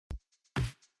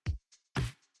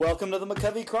Welcome to the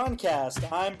McCovey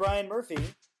Chroncast. I'm Brian Murphy.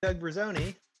 Doug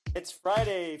Brazzoni. It's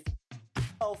Friday,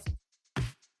 12th.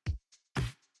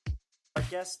 Our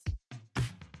guest,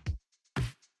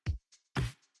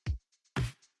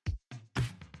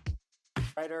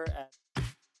 writer at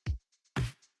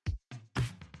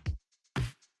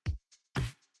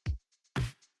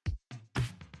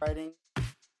writing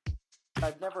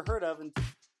I've never heard of until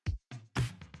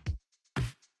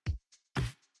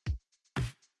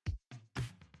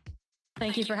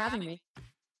Thank you for having me.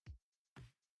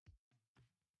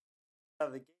 the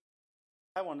game.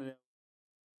 I want to know.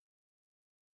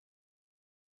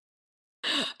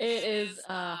 It is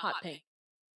hot pink.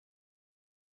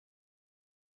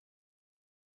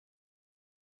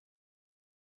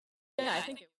 Yeah, I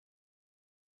think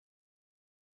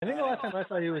the last time I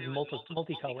saw you was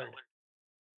multicolored.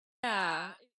 Yeah,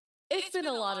 it's been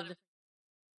a lot of different.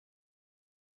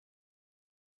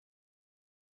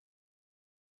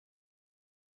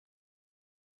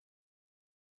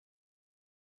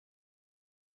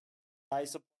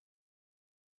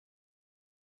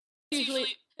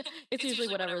 It's usually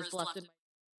whatever's left in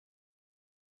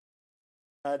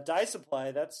my. Dye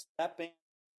Supply. That's that band.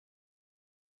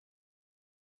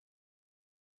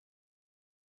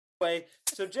 Anyway,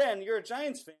 so Jen, you're a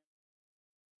Giants fan.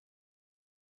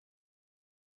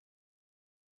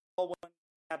 All one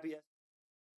happy.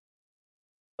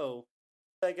 Oh,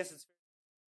 I guess it's.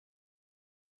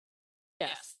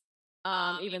 Yes.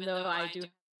 Even though I do have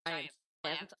Giants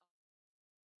fans,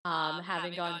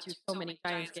 having gone to so many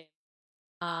Giants games,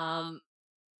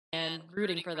 and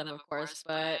rooting for them, of course,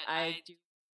 but I do.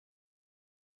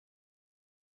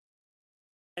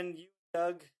 And you,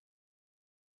 Doug.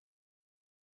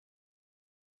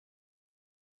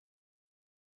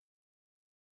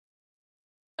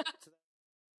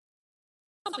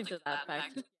 Something to that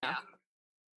effect. Yeah.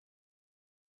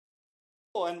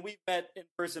 Oh, and we met in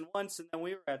person once, and then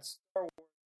we were at Star Wars.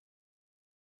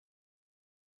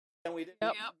 And we didn't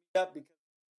meet up because.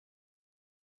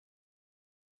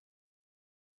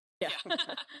 Yeah.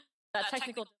 That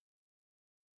technical.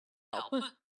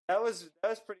 That was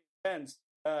pretty intense.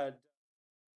 Hadn't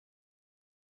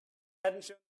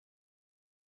shown.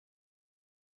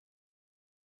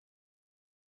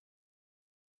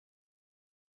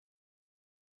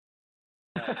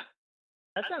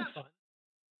 That sounds fun.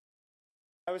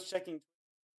 I was checking.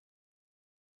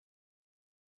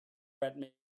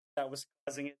 That was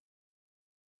causing it.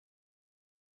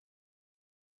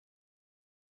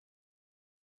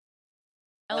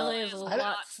 LA is a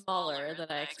lot smaller than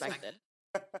I expected.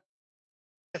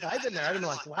 If I'd been there, I'd have been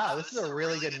like, wow, this is a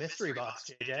really good mystery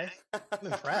box, JJ. I'm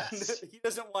impressed. He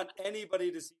doesn't want anybody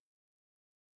to see.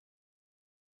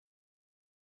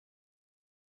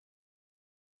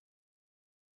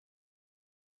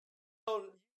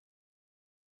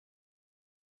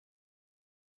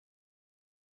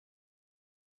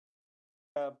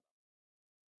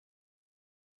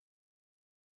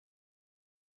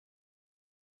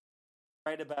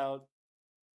 Right about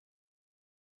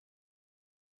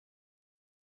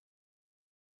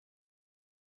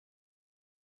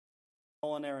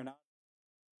Nolan Arenado.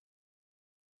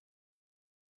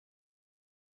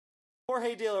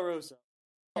 Jorge De La Rosa.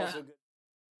 Also good.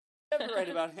 Never write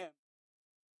about him.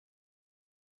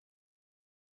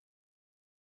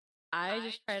 I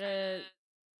just try to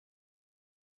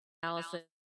analysis.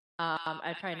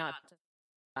 I try not to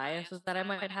biases that I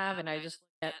might have, and I just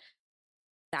look at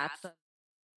stats of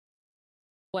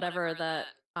whatever that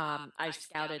I've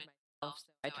scouted myself.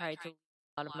 So I try to leave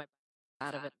a lot of my biases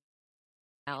out of it.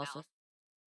 Analysis.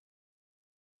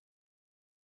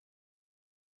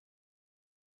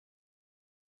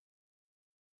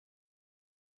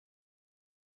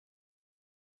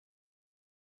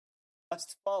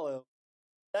 Must follow.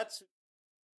 That's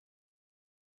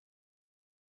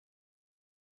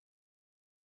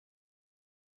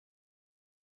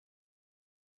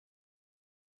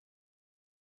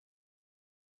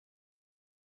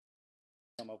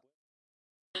come up with.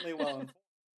 Certainly well informed.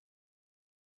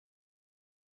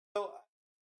 So,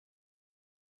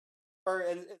 or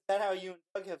is that how you and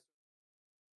Doug have?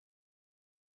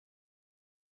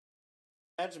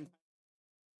 Imagine.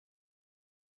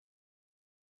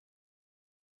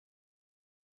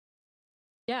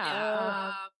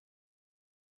 Yeah.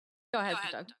 Go ahead,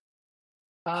 Doug.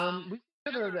 We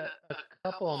covered a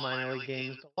couple of minor league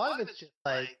games. A lot of it's just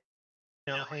like,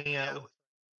 hanging out with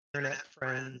internet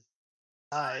friends.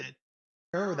 I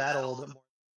remember that a little bit more.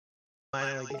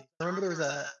 Minor league games. I remember there was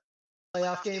a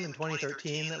playoff game in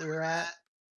 2013 that we were at.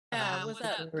 Yeah, was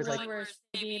that the one where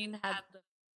Sabian had the...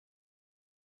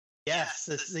 Yes,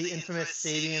 it's the infamous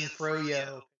Sabian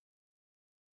Froyo.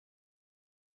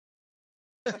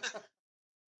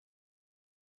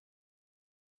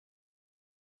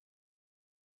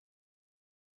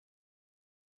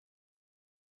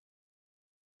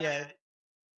 Yeah.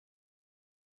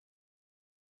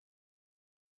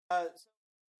 So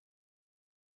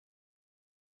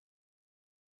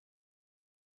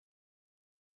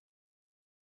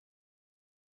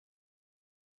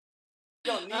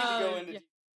you don't need to go into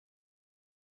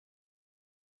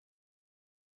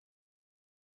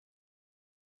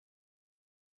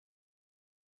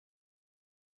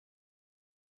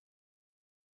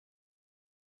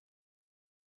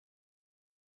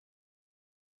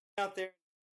out there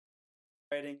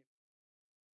writing.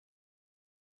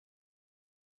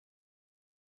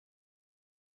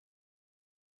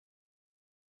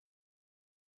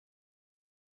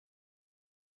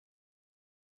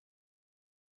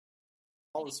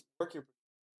 All this work you're.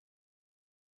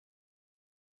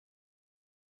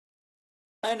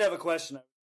 I didn't have a question.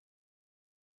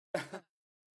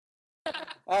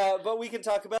 But we can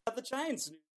talk about the Giants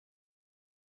news.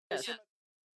 Yes.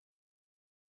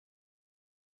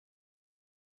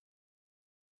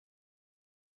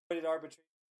 Ready to arbitrate.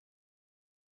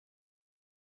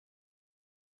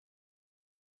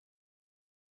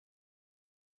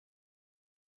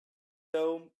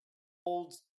 So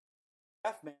old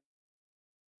draft man.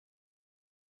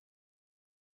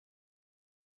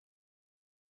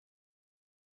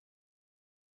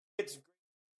 It's great.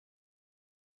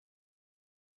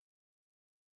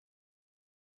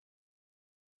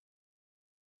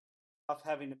 Off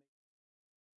having to.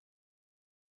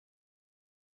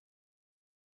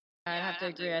 I have to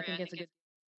agree. I think it's a good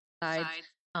side,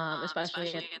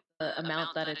 especially at the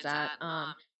amount that it's at.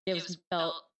 Gives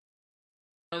Belt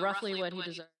roughly what he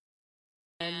deserves,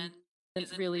 and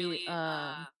it's really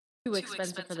too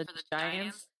expensive for the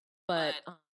Giants, but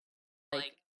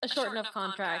like a short enough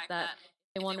contract that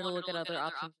they wanted to look at other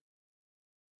options.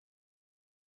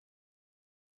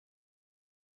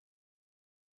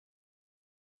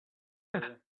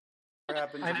 What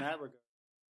happens in that regard?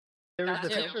 There was a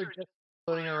picture just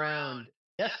floating around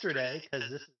yesterday, because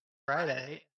this is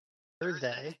Friday,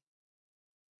 Thursday.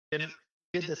 Did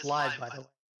this live, by the way.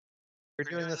 We're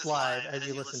doing this live as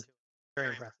you listen to it. Very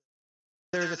impressive.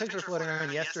 There was a picture floating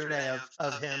around yesterday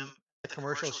of him at the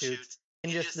commercial shoots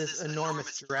in just this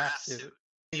enormous giraffe suit.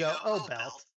 You go, oh,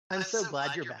 Belt, I'm so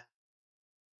glad you're back.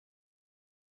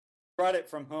 Brought it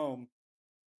from home.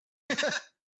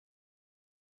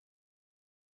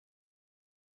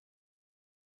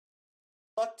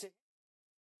 Luck to him.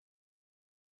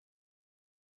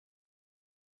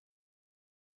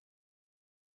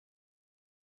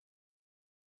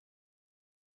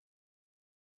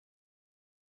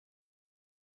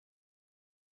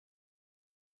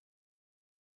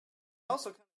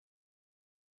 Also, kind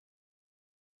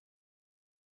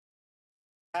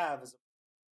of have as a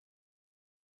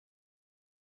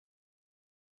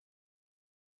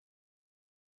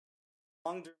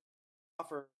long-term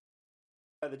offer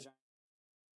by the Giants,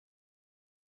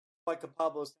 like a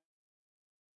Pablo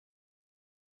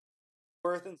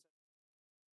worth and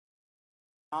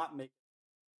not make it.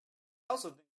 I also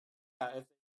think if they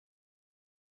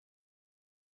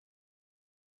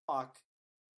talk,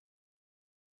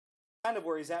 kind of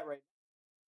where he's at right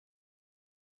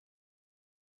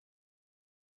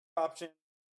now. Option,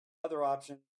 other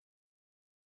option.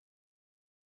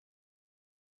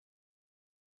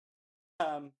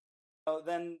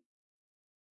 Then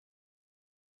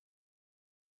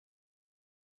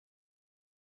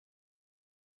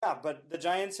yeah, but the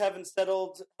Giants haven't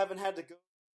settled, haven't had to go.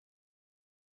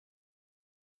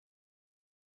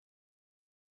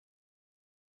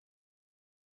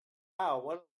 Wow,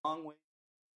 what a long way.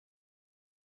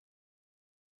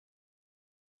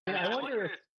 I wonder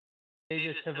if they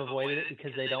just have avoided it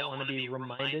because they don't want to be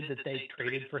reminded that they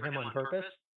traded for him on purpose.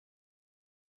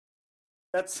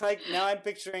 That's like, now I'm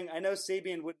picturing, I know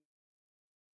Sabian would.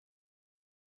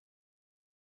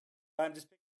 I'm just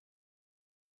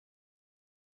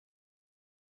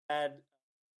picturing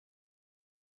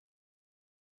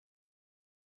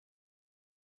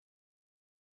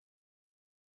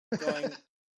going.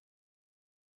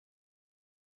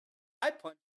 I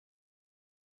punch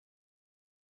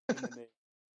in the knee.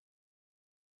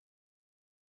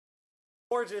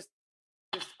 Or just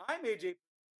I'm AJ.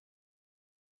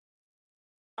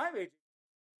 I'm AJ.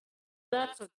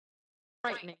 That's a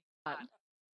frightening thought.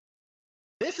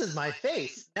 This is my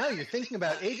face. Now you're thinking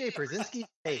about AJ Pierzynski's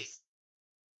face.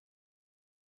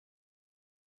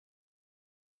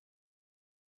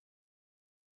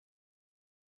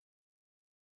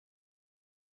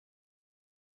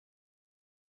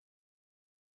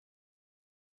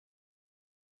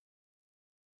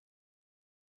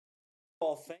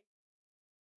 all thing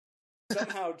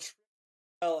somehow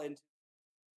fell into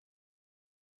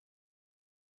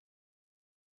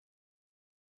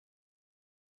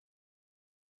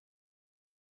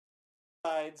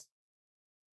sides.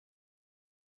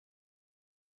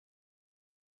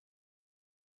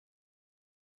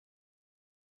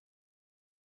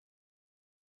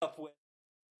 Up with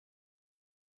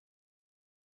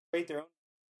create their own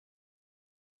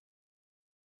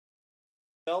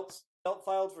belt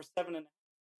filed for 7.5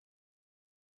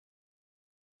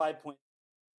 5 point.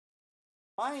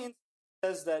 My instinct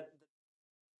says that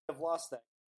they have lost that,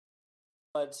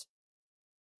 but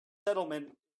settlement.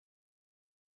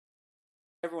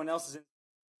 Everyone else is in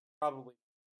probably,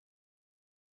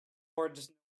 or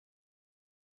just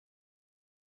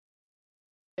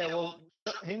Yeah, well,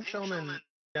 Hank Shulman,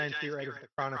 giant theory writer for the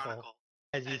Chronicle,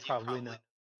 as you probably know,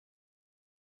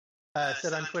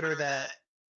 said on Twitter that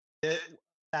the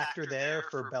factor there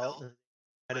for Belt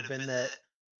might have been that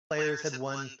players had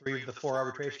won 3 of the 4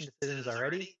 arbitration decisions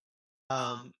already,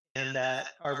 and that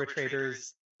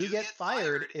arbitrators do get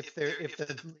fired if the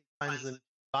league finds them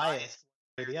biased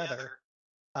one way or the other.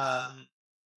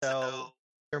 So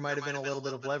there might have been a little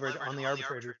bit of leverage on the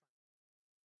arbitrator.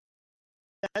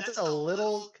 That's a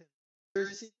little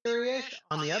conspiracy theory-ish.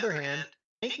 On the other hand,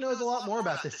 Hank knows a lot more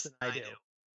about this than I do.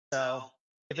 So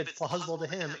if it's plausible to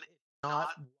him, it's not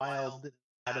wild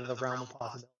out of the realm of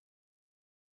possibility.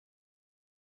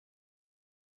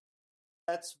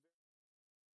 That's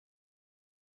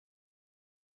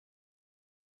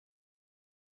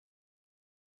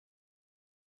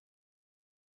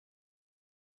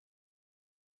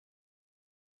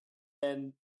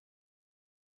and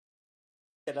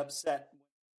get upset.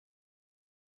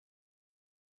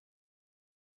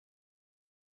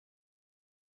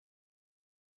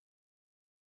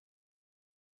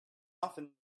 Often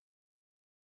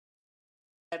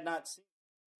had not seen.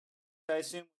 I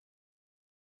assume.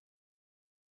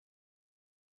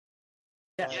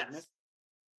 Yes.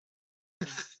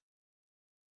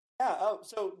 Yeah. Oh,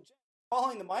 so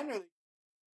following the minor league,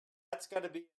 that's got to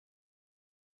be.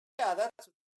 Yeah, that's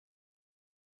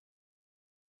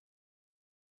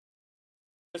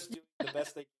just doing the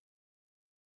best they can.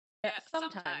 Yeah,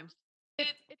 sometimes it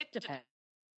depends.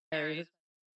 There's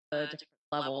the different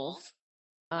levels,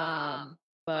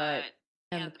 but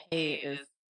and the pay is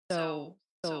so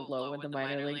low in the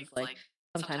minor leagues. Like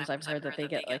sometimes I've heard that they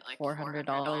get like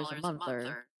 $400 a month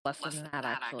or less than that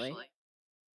actually.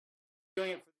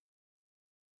 Doing it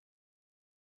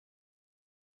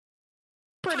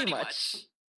Pretty much.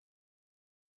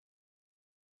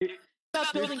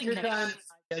 About building Your time, connections.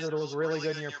 I guess it'll look really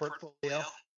good in your portfolio.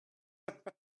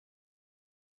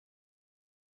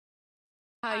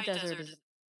 High Desert is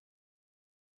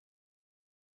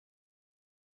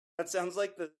that sounds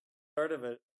like the start of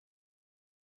it.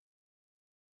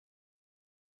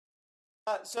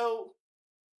 So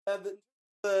the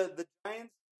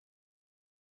Giants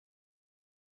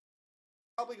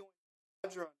probably going to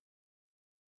Dodger on.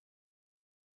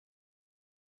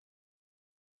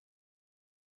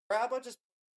 Or how about just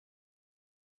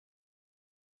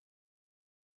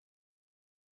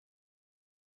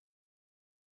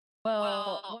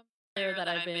well, one player that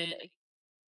I've been a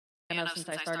fan of since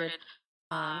I started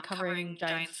covering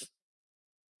Giants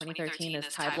 2013 is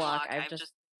Ty Block. I've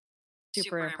just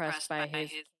super impressed by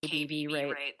his KBV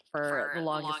rate for the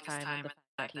longest time and the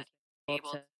fact that he's been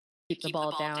able to keep the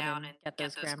ball down and get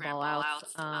those ground ball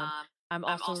outs. I'm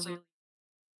also really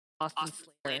Austin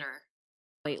Slater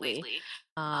lately,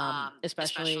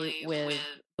 especially with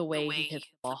the way he hits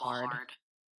the ball hard.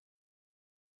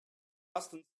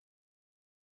 Austin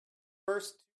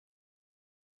first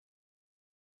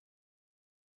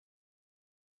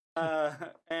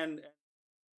and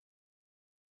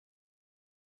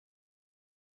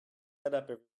set up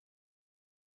everything.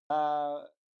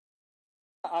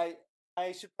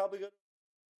 I should probably go.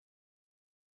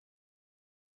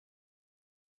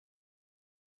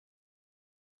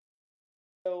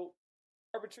 So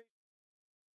arbitration.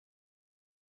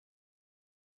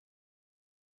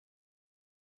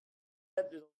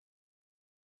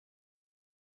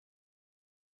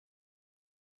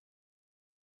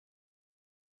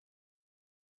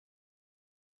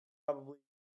 Probably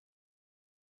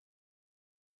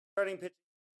starting pitching.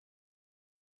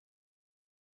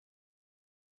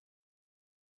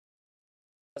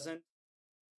 Doesn't.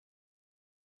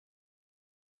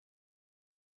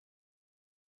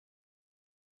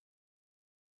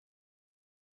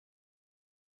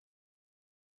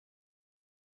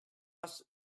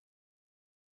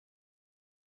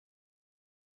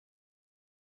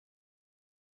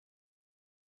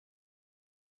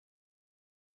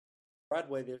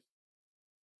 Broadway, there's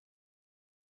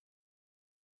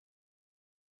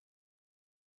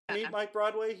meet Mike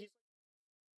Broadway? He's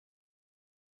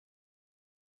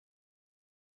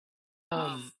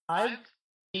I've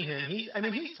seen him.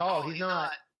 He's tall. He's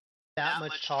not that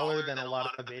much taller than a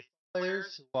lot of baseball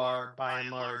players who are by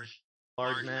and large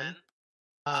men.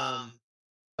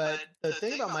 But the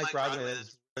thing about Mike Broadway that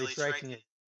is really striking is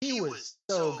he was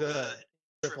so good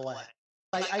in AAA.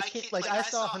 Like I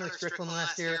saw Hunter Strickland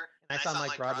last year and I saw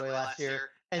Mike Broadway last year,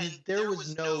 and there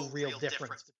was no real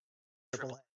difference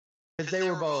between AAA because they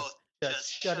were both just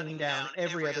shutting down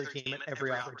every other team at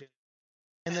every opportunity.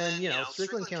 And then,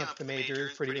 Strickland came up to the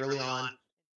majors pretty early on,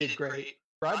 did great.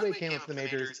 Broadway came up to the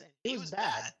majors, and it was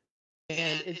bad.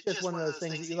 And it's just one of those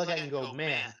things that you look at and go,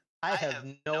 man, I have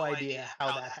no idea how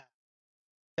that happened.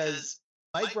 Because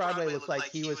Mike Broadway looked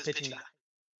like he was pitching to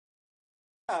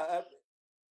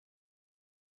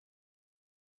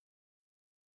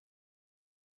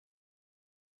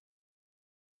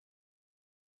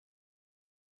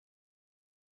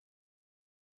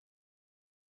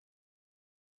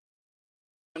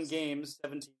games,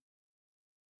 17.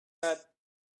 Got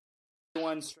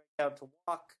 1 strikeout to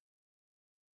walk.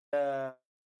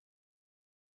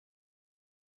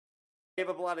 Gave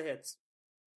up a lot of hits.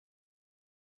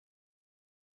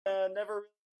 Never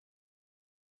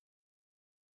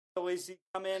always he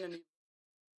come in and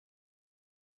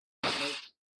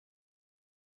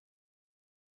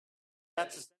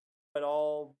that's but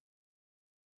all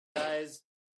guys.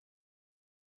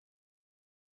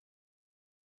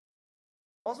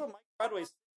 Also, Mike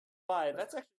Broadway's 5.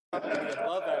 That's actually probably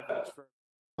above average for.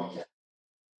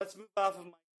 Let's move off of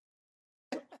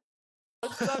Mike.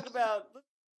 Let's talk about. Let's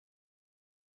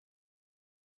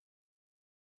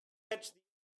catch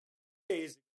the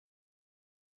days.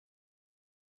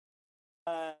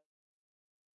 My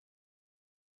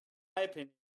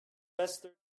opinion, best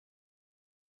third.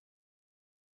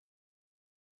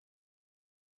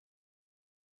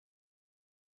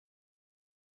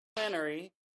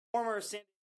 Flannery, former San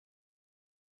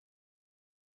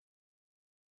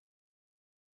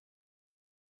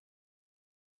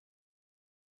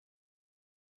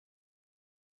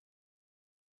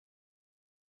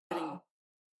getting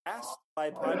asked by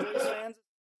Padres fans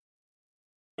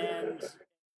and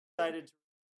decided to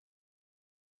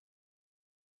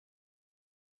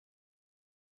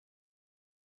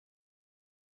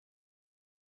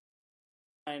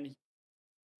and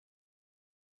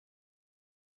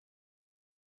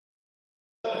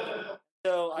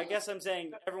so I guess I'm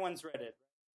saying everyone's read it.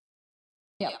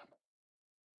 Yeah.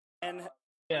 And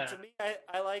to me,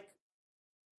 I like.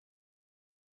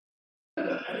 I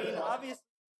mean, obviously.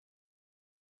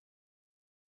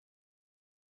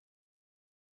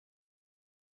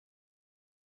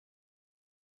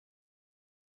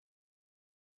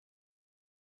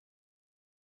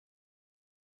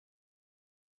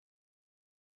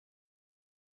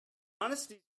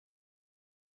 Honesty,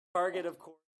 target, of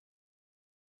course.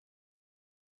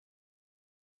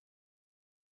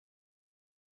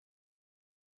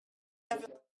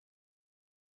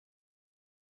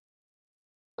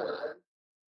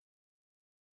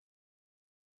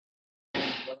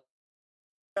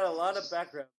 Got a lot of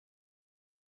background.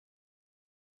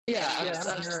 Yeah,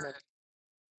 I'm hearing it.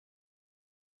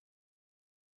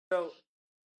 So,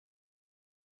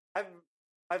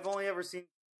 I've only ever seen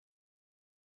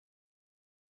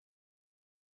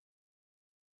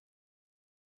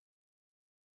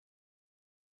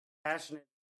passionate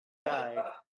guy.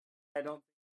 I don't.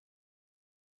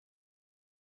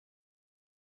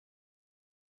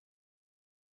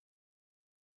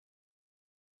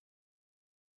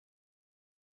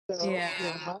 So,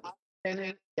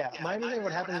 my understanding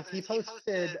what happened is he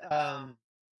posted a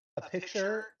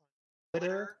picture on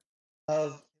Twitter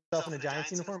of himself in a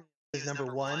Giants uniform, his number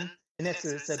 1, and next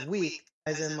to it said week,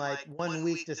 as in like 1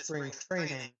 week to spring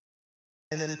training.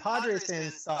 And then Padres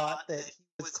fans thought that he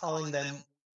was calling them,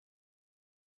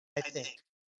 I think.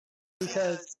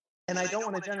 Because, and I don't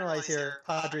want to generalize here,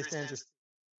 Padres fans are.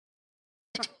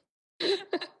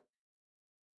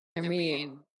 I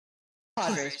mean,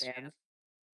 Padres fans.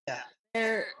 Yeah.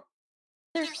 They're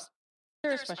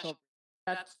a special.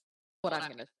 That's what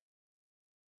I'm gonna say.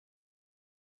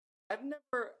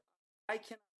 I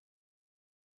cannot.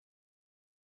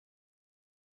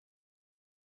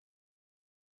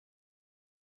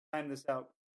 Time this out.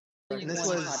 And this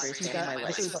One was Padres fan in my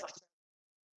life.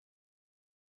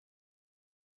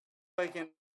 I can.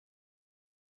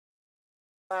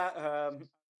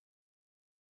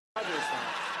 Padres fan.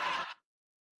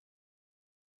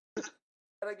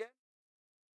 That again?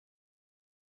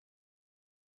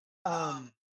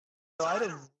 So I had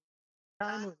a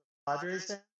time with a Padres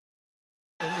fan,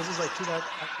 and this was like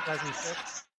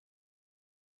 2006.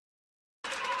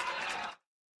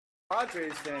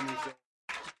 Padres fan, you say?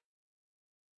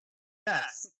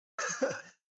 Yes.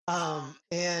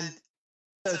 And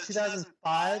so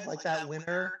 2005, like that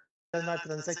winter,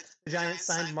 2006, the Giants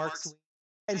signed Mark Sweeney,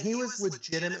 and he was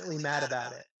legitimately mad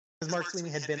about it because Mark Sweeney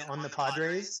had been on the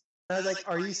Padres. And I was like,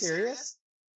 "Are you serious?"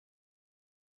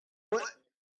 What?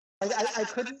 Like, I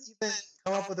couldn't even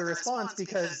come up with a response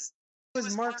because it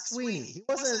was Mark Sweeney. He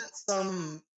wasn't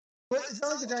some. It's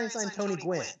not like the Giants signed Tony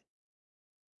Gwynn.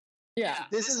 Yeah.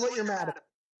 This is what you're mad about.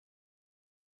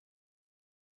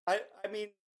 I mean,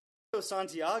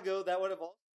 Santiago, that would have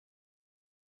all.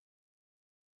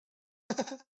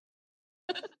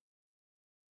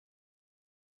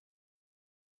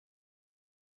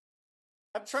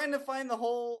 I'm trying to find the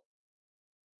whole.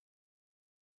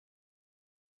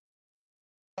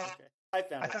 Okay, I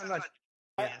found it. Like,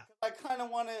 yeah. I kind of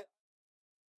want to it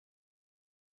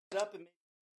up and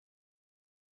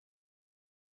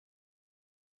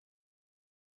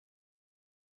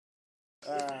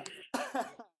if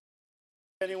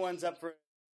anyone's up for.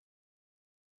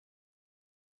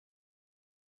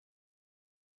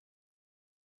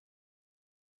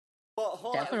 Well,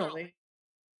 hold Definitely. on.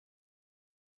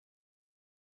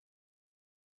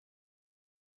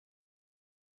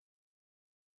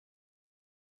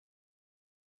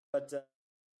 But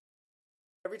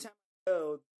every time I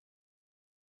go,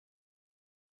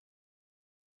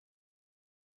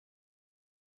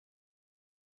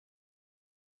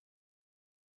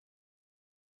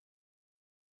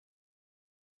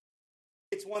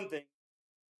 it's one thing.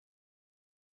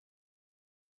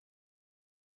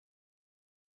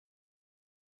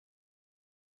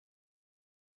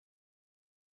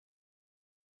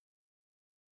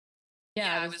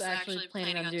 Yeah, I was actually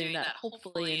planning on doing that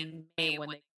hopefully in May when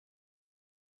they.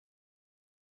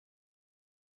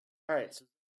 All right, so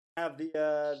have the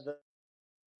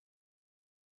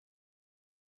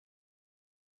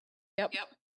Yep. Doug?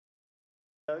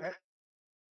 Okay.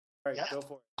 All right, Yep. go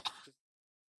for it.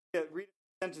 Just read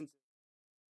a sentence.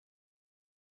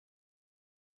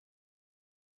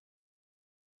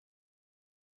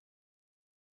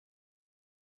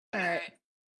 All right.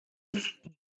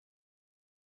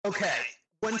 Okay,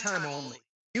 one time only.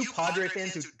 You Padre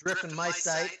fans who drift in my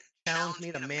site, challenge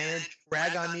me to manage,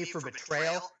 rag on me for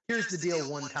betrayal. Here's the deal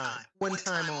one time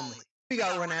only. We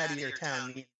got run out of your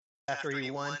town after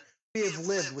you won. We have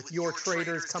lived with your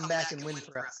traitors come back and win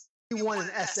for us. You won an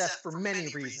SF for many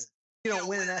reasons. You don't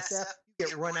win an SF, you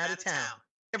get run out of town.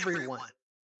 Everyone.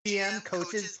 GM,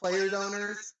 coaches, players,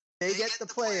 owners, they get the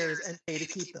players and pay to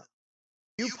keep them.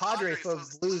 You Padre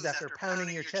folks lose after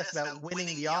pounding your chest about winning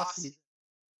the offseason.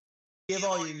 Give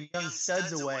all your young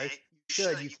studs away. You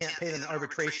should. You can't pay them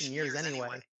arbitration years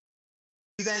anyway.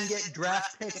 You then get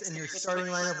draft picks, and your starting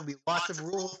lineup will be lots of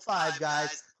Rule 5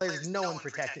 guys, players no one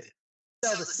protected.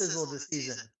 Sell the sizzle of the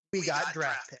season. We got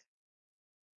draft picks.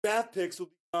 Draft picks will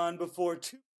be gone before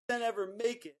 2% ever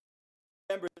make it.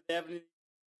 Remember, they haven't. You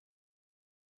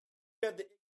have the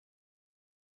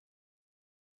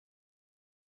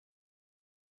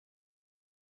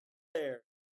there.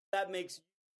 That makes you.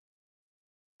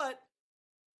 But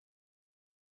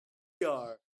they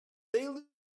are. They lose.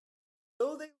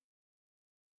 Though they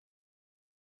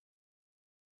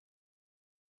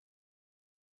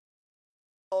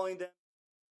calling them.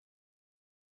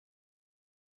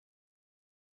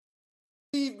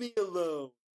 Leave me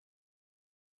alone.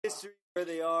 History where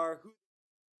they are. Who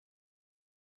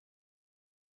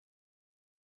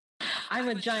I'm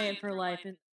a Giant for life,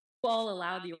 and you all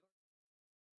allowed the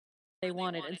they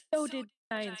wanted, and so did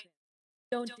Giants fans.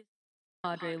 Don't diss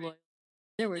Padre loyal.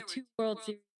 There were 2 World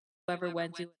Series you ever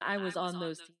went to, and I was on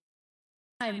those teams.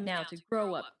 Time now to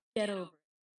grow up, get over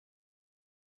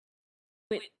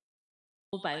it.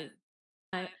 Quit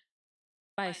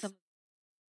by some.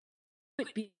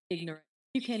 Quit being ignorant.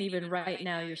 You can't even right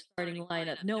now your starting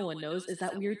lineup. No one knows. Is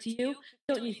that weird to you?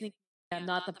 Don't you think I'm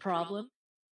not the problem?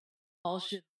 All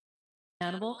should be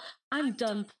accountable. I'm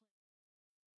done.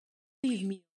 Leave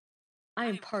me. I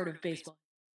am part of baseball,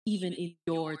 even in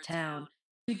your town.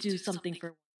 You do something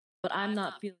for, but I'm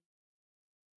not feeling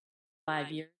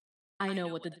 5 years. I know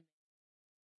what the demand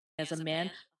as a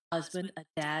man, a husband, a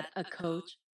dad, a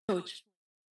coach. Coach,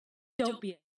 don't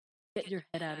be. Get your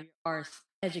head out of your arse.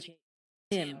 Educate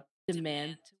him.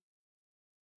 Demand.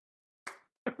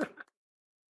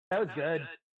 That was good.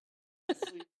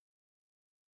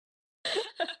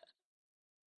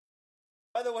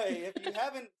 By the way, if you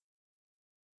haven't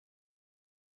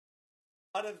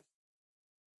out of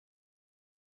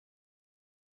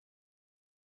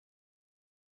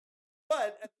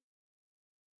but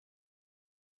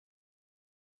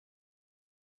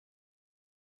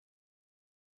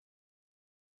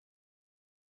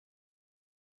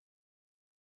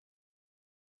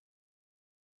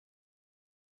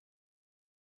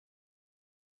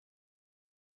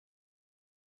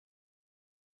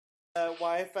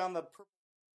why I found the purple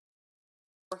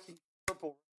working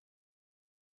purple,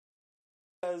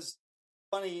 because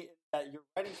funny that you're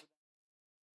writing for them.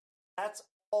 That's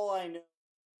all I know.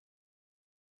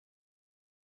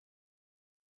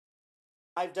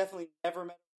 I've definitely never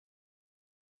met.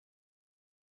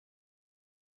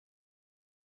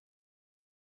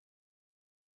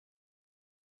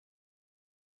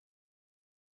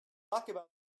 Talk about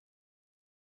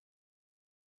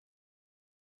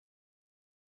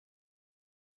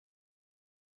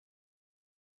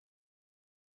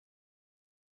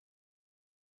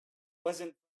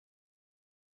wasn't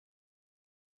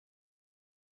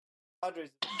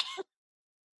Padres.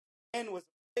 And was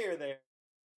a player there.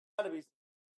 Gotta be.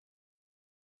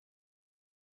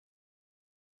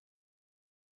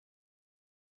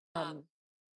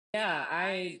 Yeah,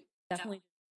 I definitely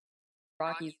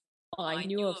Rockies. Well, I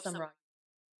knew of some Rockies.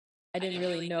 I didn't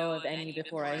really know of any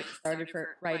before I started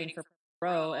writing for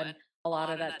Pro, and a lot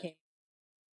of that came.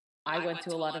 I went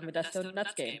to a lot of Modesto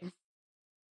Nuts games.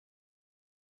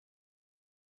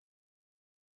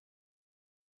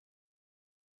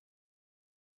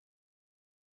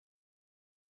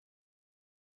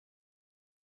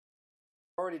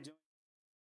 Already doing.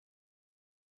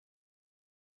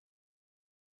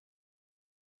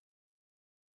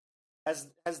 As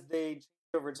they change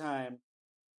over time.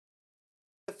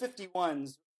 The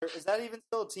 51s, is that even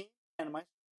still a team? And am I?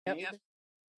 Yep.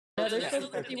 No, there's still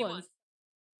 51s.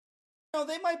 No,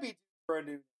 they might be due for a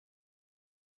new.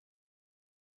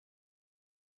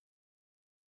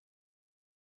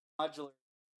 Modular.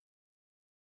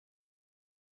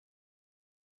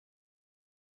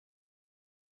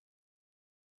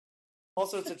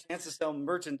 Also, it's a chance to sell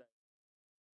merchandise.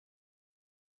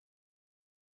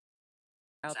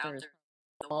 Out there is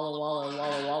the Walla Walla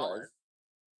Walla Wallas.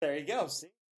 There you go. See.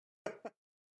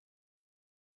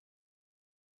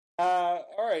 All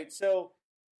right. So,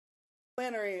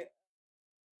 Flannery.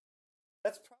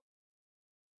 That's probably.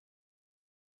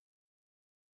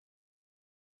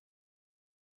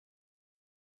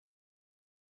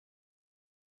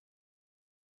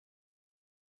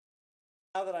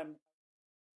 Now that I'm.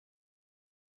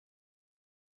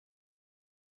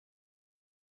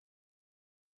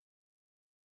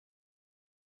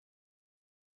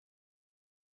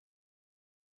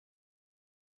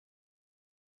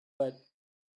 But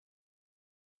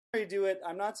you do it.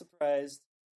 I'm not surprised.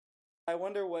 I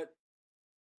wonder what.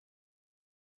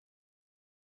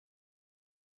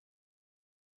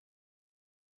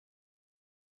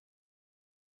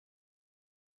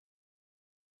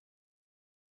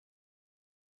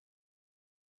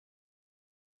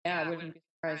 Yeah, I wouldn't be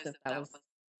surprised if that was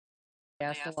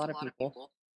asked a lot of people.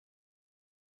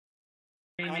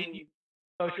 I mean,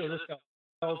 social this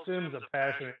Sim's a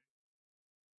passionate.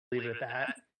 Leave it at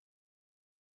that.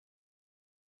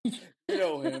 You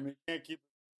know him. He can't keep.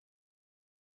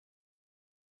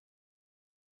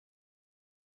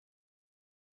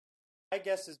 I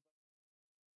guess is.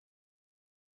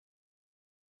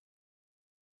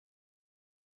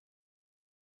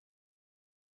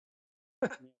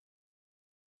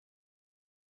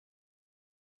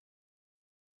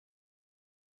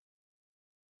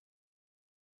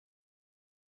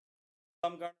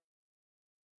 Bumgarner.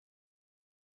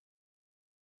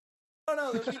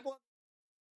 No, there's people.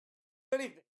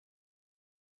 Anything.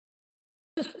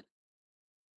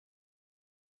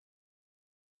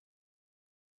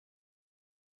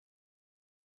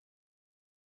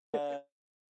 Um,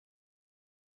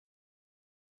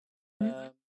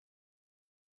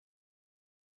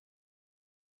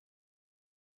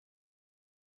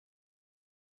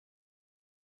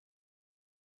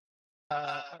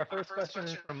 Our first question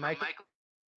is from Michael.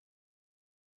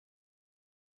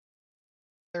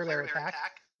 Earlier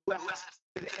attack.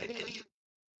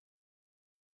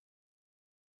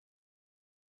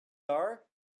 Star?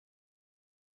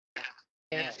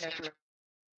 Yes.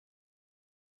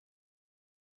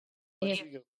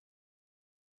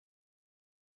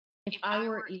 If I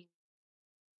were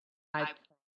I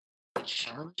would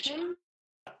challenge him,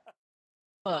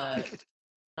 but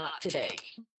not today.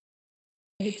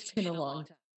 It's been a long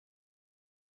time.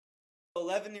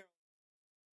 11-year-old.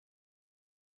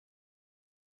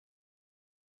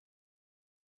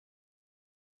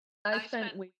 I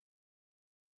spent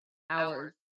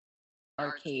hours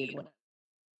arcade when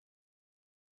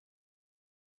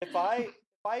If I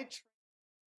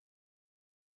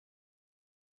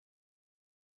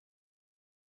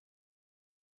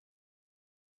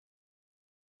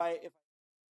if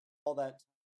all that time,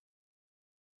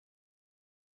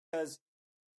 because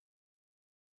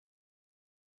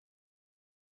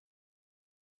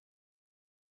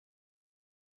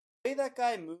the way that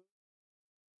guy moves,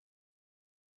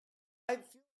 I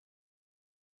feel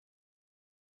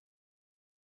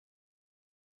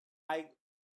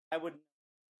I would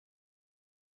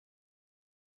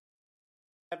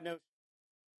have no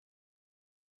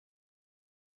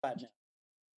bad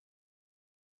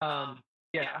no.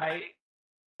 Yeah,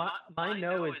 my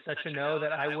no is such a no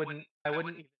that I wouldn't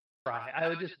even try. I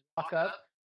would just walk up,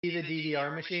 see the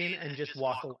DVR machine, and just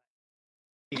walk away.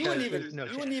 You wouldn't Because even. there's no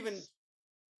You wouldn't chance. even.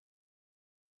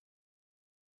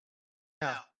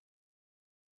 No.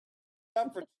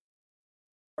 Up for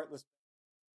heartless.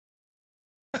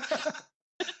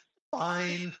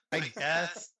 Fine, I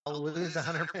guess I'll lose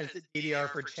 100 pence at DDR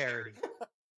for charity.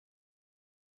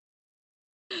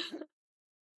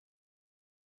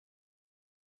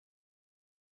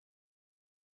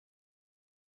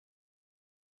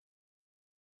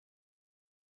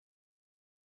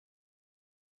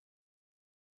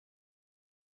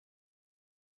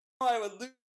 I would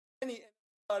lose any in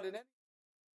any.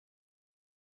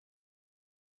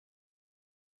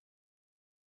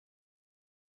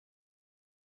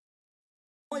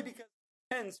 Only because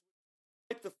Pence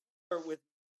wipe the floor with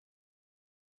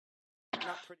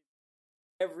not pretty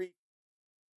every.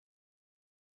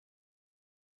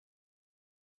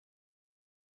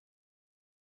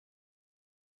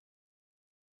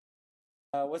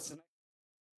 What's the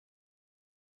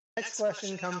Next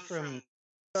question comes from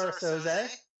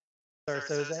Sarsoze.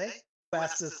 Sarsoze, who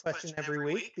asks this question every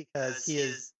week because he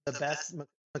is the best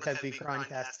McCovey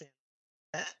Chroncast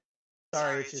fan.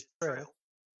 Sorry, it's just true.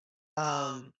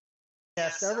 He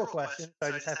has several questions, so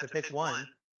I just have to pick one.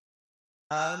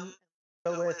 Go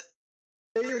with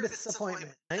bigger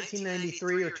disappointment,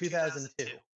 1993 or 2002?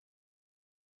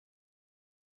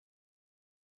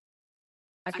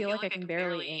 I feel like I can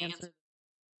barely answer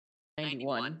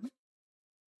 91.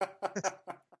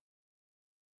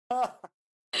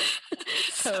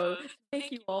 So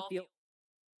make you all feel.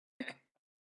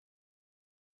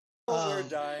 We're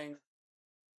dying.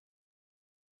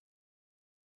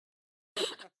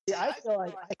 Yeah, I feel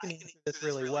like I can answer this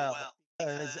really well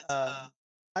because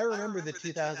I remember the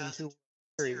 2002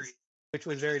 series, which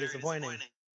was very disappointing.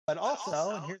 But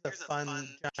also, and here's a fun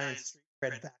giant street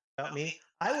cred fact about me: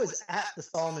 I was at the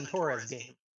Solomon Torres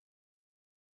game.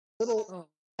 Little,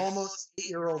 almost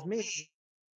 8-year-old me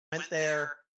went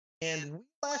there, and we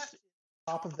left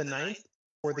top of the ninth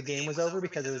before the game was over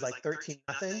because it was like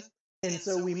 13-0. And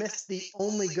so we missed the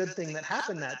only good thing that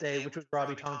happened that day, which was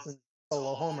Robbie Thompson's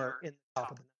solo homer in the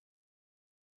top of the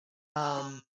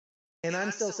ninth. And I'm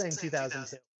still saying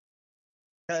 2002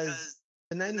 because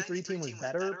the 93 team was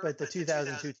better, but the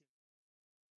 2002 team,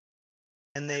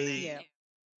 and they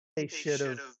should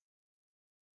have.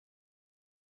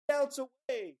 Outs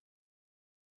away.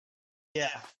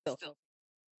 Yeah.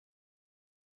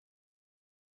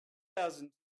 2000.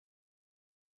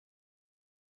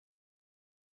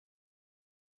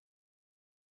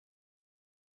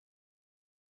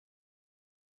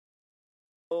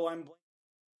 Oh, I'm blanking.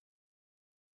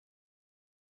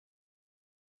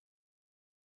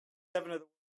 7 of the.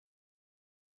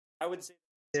 I would say.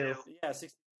 Yeah.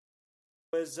 60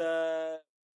 was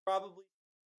probably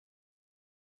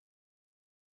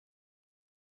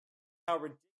how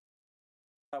ridiculous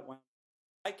that went.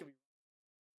 I could be.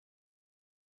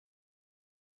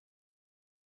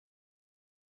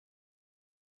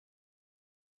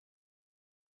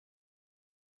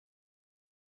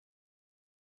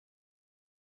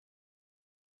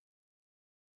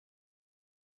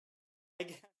 I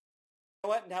guess. You know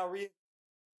what? Now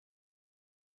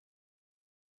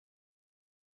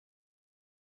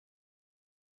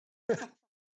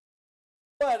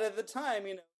but at the time,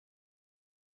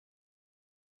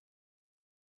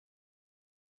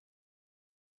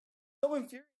 so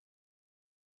infuriating.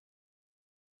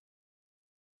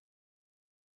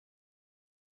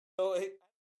 So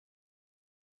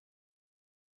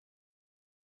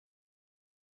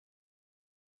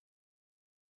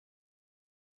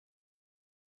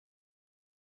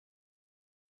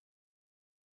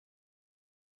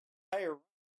higher.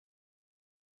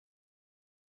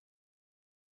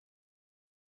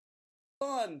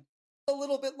 On a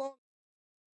little bit longer.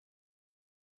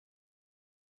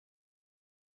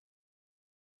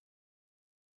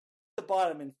 The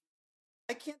bottom, and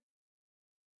I can't.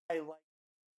 I like.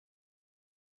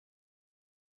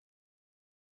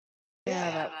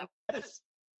 Yeah, that was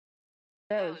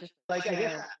just Like I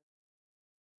guess.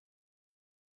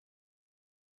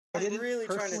 I'm really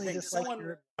trying to think. Someone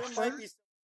there might be.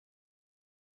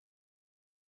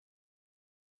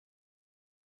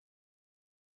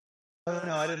 Oh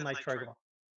no, I didn't like Troy.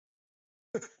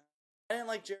 I didn't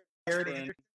like Jared.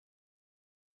 Anderson.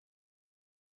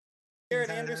 Jared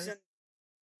Anderson.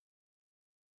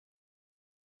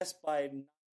 guess by.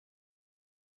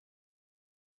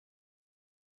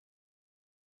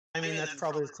 I mean, that's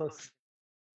probably as close.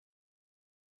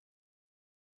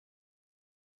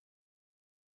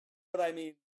 But I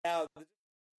mean, now.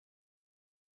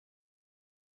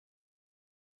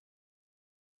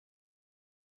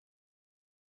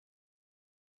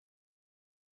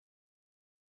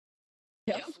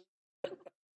 Yep.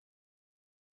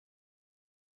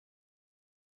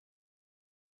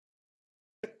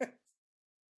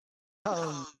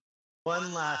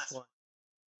 One last one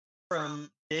from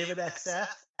David XF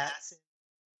at Sin,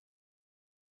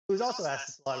 who's also asked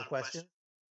us a lot of questions.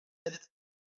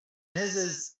 His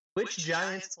is which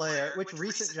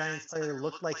recent Giants player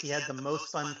looked like he had the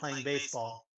most fun playing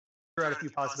baseball? Threw out a few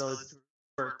possibilities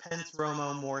for Pence,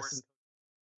 Romo, Morrison.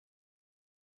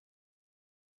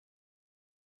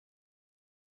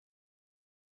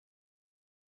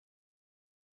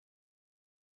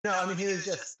 No, I mean he was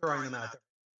just throwing them out there.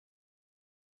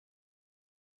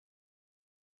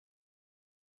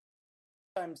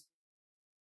 Sometimes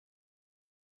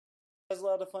has a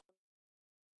lot of fun.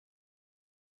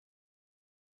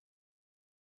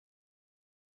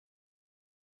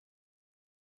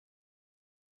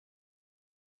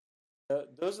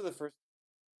 Those are the first.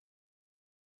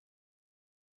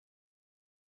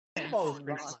 Oh,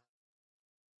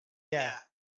 yeah.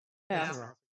 Yeah.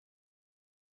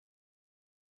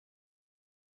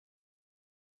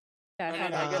 I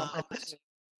mean, I guess.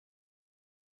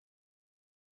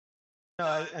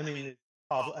 No, I mean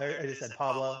Pablo. I just said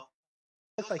Pablo.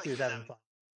 Looks like he was having fun.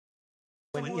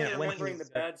 When he remembering was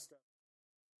the bad stuff.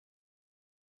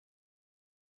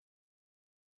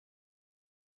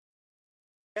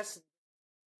 I guess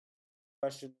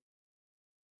question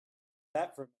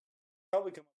that for me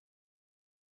probably come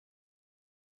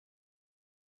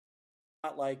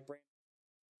up not like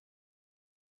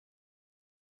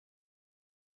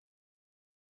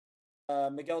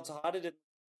Brandon. Miguel Tejada didn't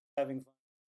having fun.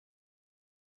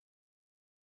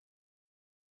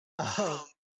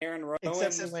 Aaron Rowan.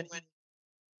 Except for when he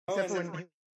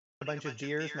a bunch of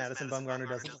deers, Madison Bumgarner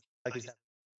doesn't look like he's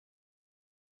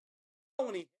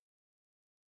having.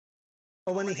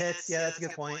 When he hits, yeah, that's a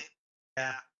good point.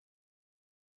 Yeah.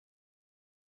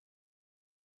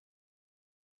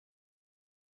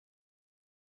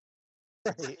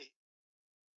 Right.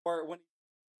 Or when he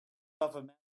off a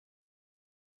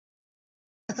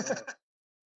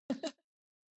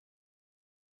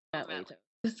That later.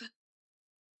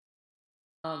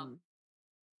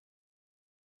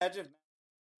 Imagine.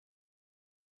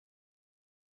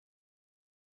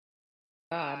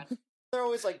 God. They're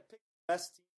always like pick the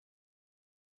best team.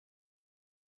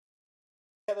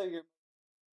 Together, you're.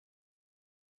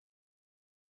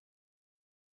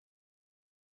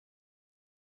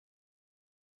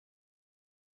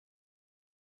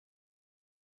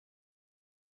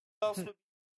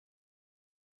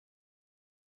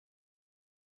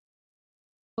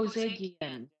 Jose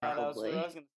Guillen, probably.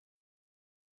 Jose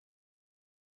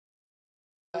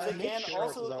Guillen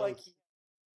also looked like he.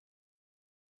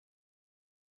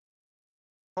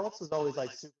 Schultz was always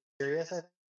like super serious, I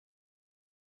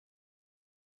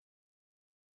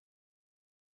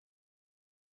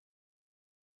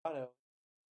think.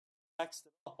 Next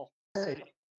at all.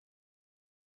 Right.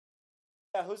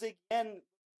 Yeah, Jose Guillen.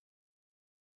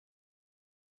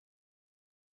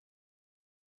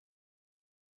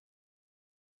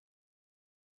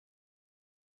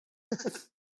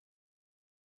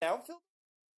 Outfield.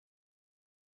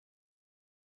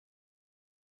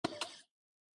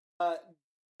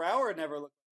 Brower never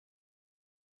looked.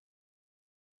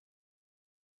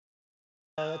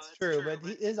 That's true, but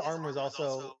his arm was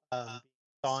also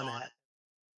gone at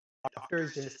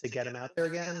doctors just to get him out there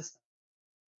again.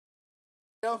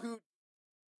 You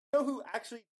know who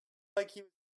actually like he was.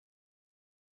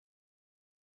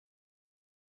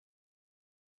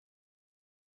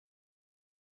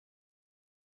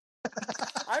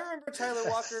 I remember Tyler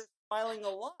Walker smiling a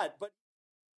lot, but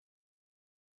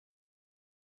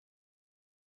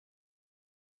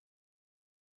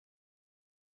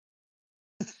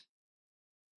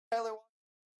Tyler Walker.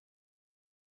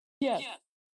 Yes.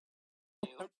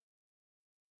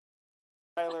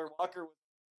 Tyler Walker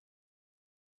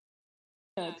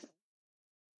was.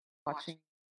 Watching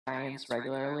Giants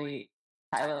regularly,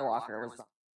 Tyler Walker was on.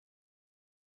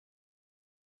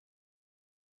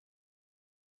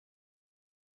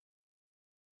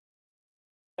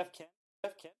 Jeff Kent.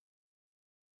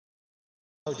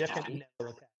 Oh, Jeff Kent never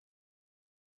looked at.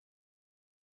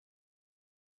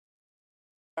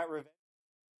 Got revenge.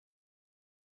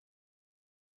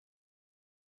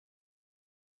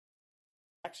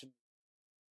 Action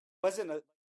wasn't a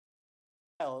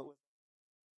hell. It was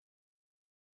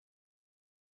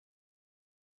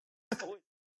Always.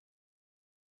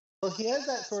 Well, he has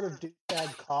that sort of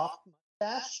douchebag cough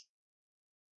mustache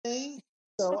thing,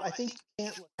 so I think you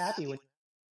can't look happy when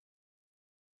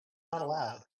you're not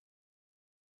allowed.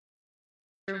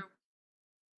 True.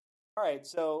 All right,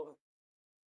 so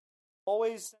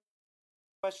always send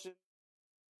questions.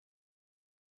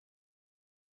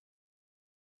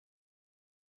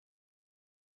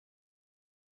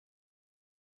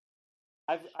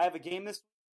 I have a game this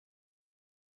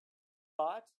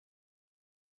thought.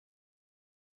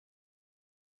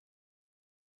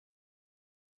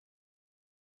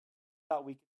 Thought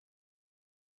we could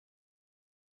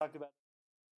talk about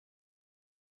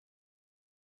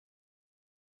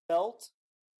Belt,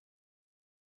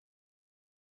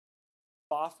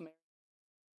 Boffman,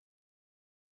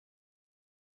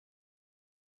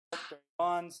 Barry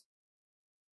Bonds,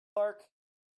 Clark.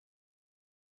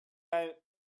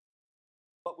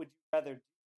 What would you rather do?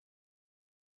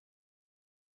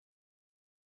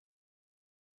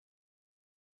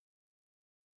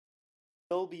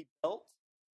 Bilby Belt,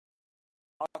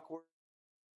 awkward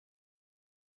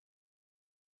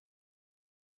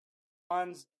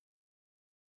Bonds,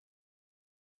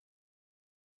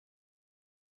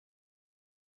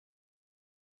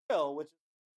 which is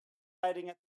fighting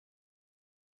at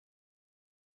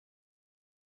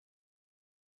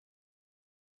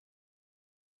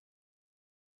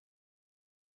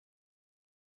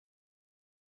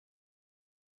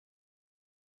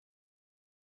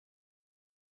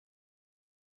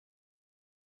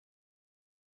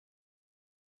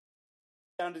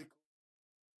sounded cool.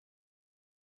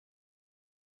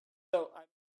 So I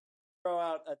throw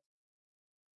out a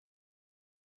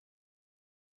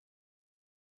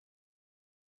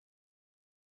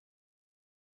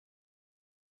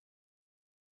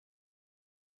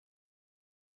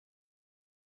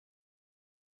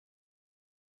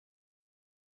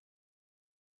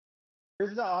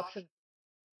Here's the option.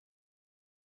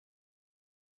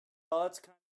 well, it's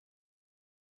kind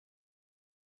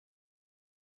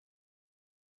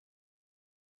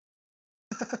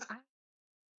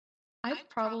I'd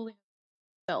probably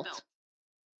belt.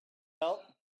 belt.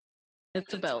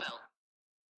 It's a belt.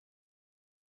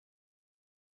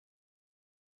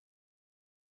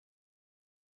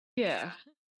 Yeah.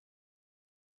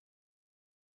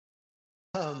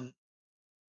 I'm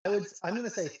going to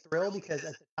say thrill because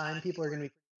at the time people are going to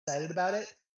be excited about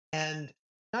it, and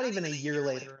not even a year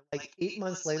later, like 8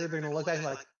 months later, they're going to look back and be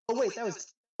like, oh wait,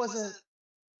 wasn't.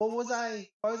 What was I?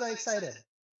 Why was I excited?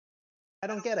 I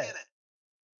don't get it.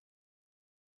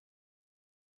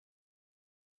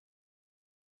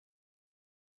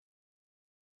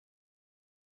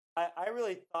 I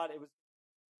really thought it was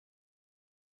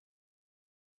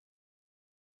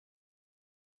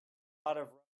a lot of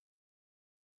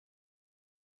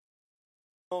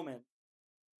moment.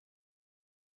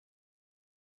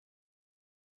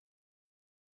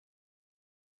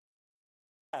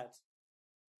 That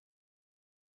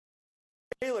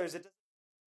trailers, it doesn't.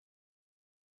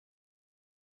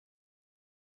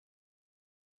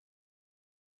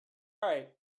 All right.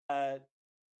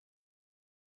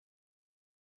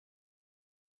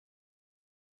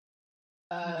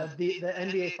 The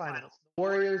NBA Finals, the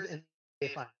Warriors and the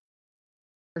NBA Finals.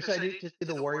 Or should I just do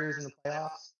the Warriors in the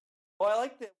playoffs? Well, I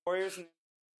like the Warriors and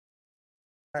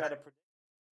got to predict.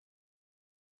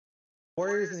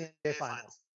 Warriors in the NBA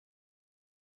Finals.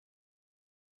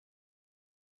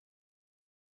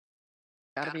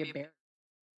 Gotta be a bear.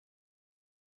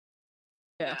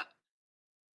 Yeah.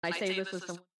 I say this as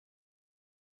someone.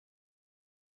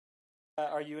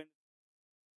 Are you in?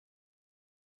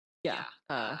 Yeah.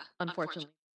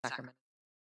 Unfortunately, Sacramento.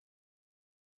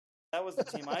 That was the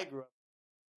team I grew up.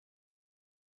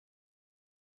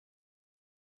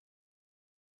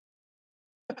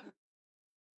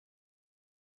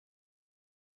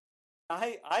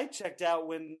 I checked out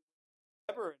when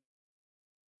ever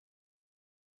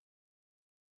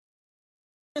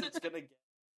it's gonna get.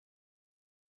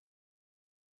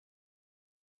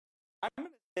 I'm gonna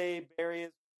say Barry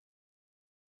is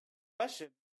question.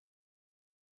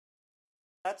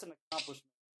 That's an accomplishment.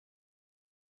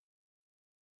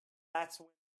 That's when.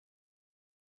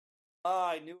 Oh,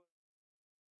 I knew it.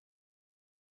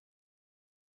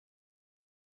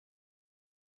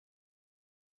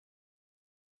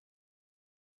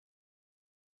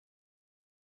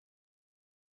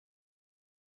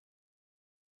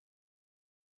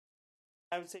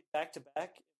 I would say back to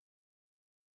back.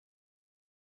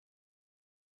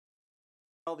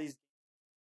 All these.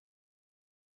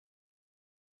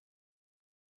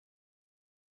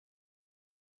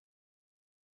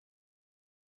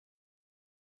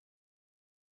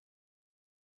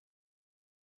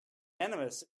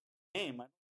 Animus. game.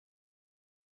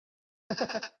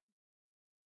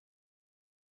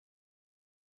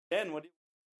 Ben, what do you?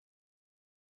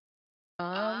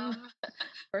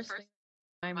 First thing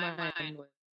in my mind was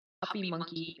Puppy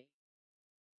Monkey.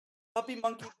 Puppy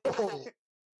Monkey.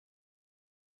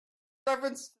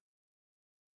 Reference.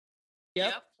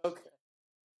 Yep. Okay.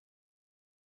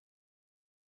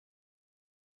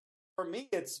 For me,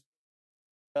 it's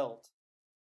Belt.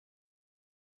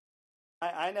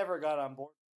 I never got on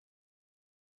board.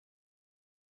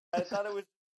 I thought it was.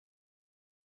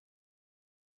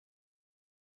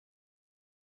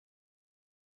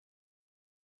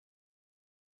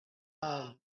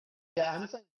 Yeah, I'm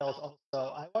saying Belt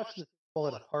also. I watched the Super Bowl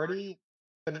at a party,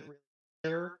 couldn't really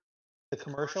hear the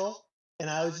commercial, and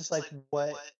I was just like,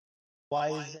 what? Why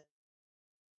is it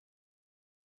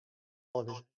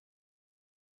television?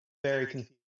 Very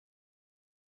confused.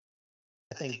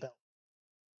 I think Belt.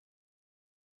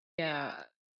 Yeah,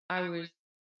 I was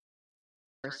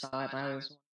first saw it, and I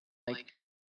was like,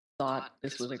 thought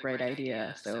this was a great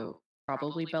idea, so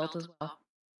probably Belt as well.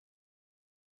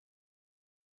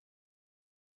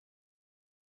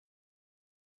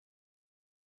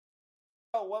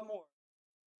 Oh, one more.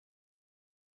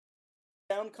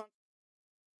 Down country.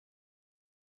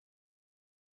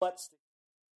 Butt stick.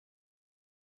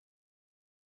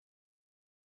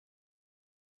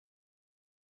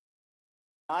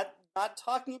 Not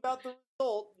talking about the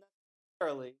result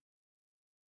necessarily.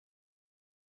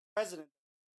 President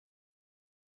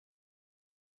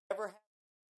ever had.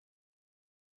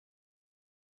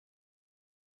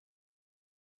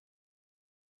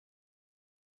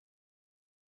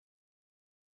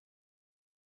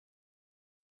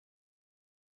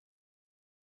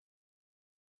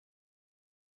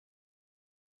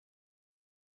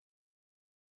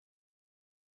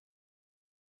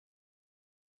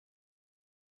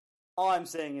 All I'm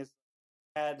saying is,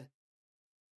 had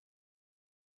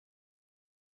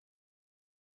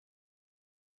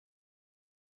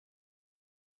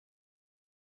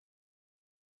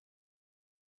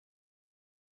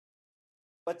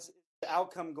what's the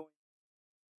outcome going?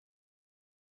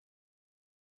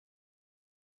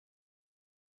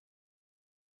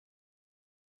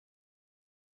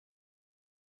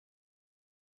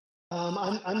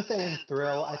 I'm saying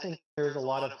thrill. I think there's a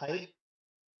lot of hype.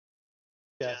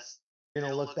 Yes, you're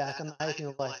gonna look back on the hype and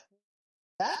you're like,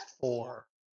 that's for.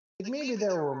 Like maybe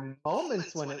there were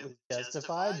moments when it was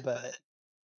justified, but it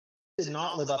did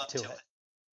not live up to it.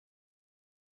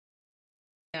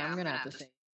 Yeah, I'm gonna have to say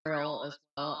Thrill as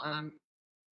well. I'm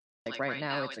like right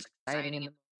now it's exciting and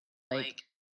like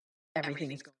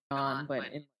everything's going on,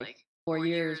 but in like 4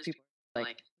 years, people are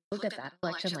like, look at that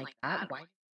election like that. Why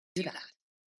do that?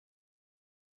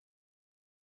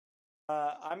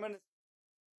 I'm gonna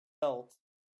Belt.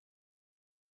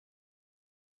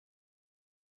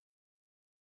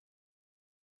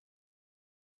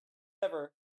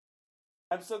 Whatever.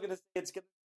 I'm still gonna say it's gonna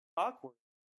be awkward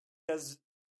because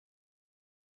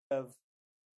of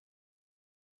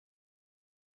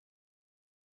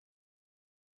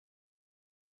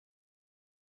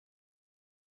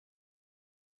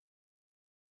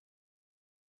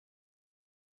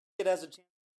it has a chance to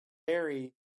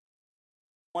bury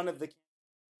one of the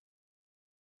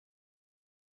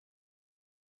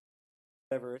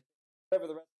whatever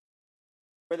the rest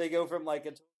where they go from like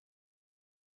a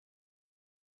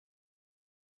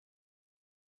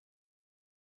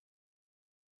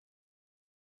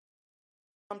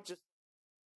I'm just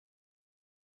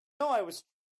no I was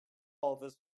all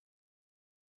this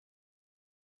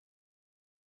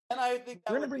and I think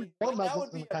that We're would gonna be bring more that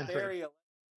Muslims would in be the a country. very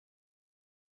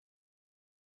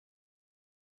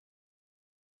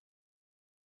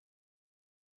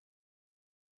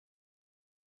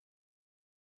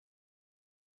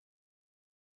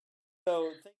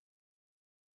so think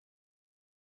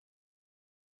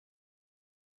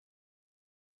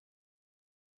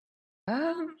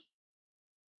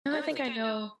No, I think I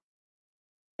know.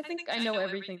 I think I know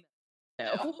everything.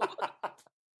 No.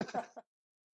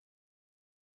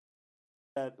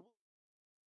 that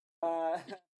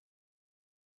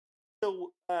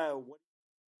so what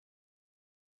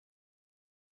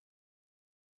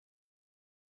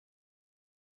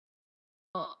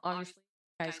Well, obviously,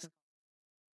 you guys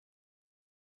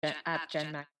can at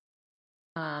Gen Mac.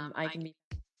 I can be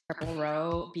Purple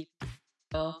Row, be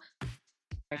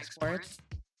Sports,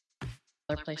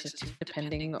 other places too,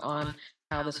 depending on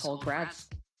how this whole grad's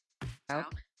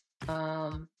out.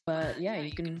 But yeah,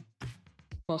 you can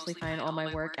mostly find all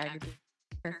my work aggregated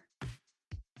here.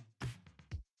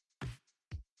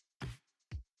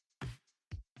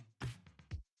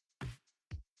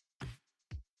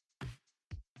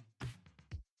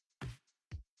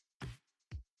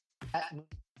 at Moon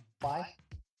Fly.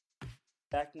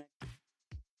 Back next.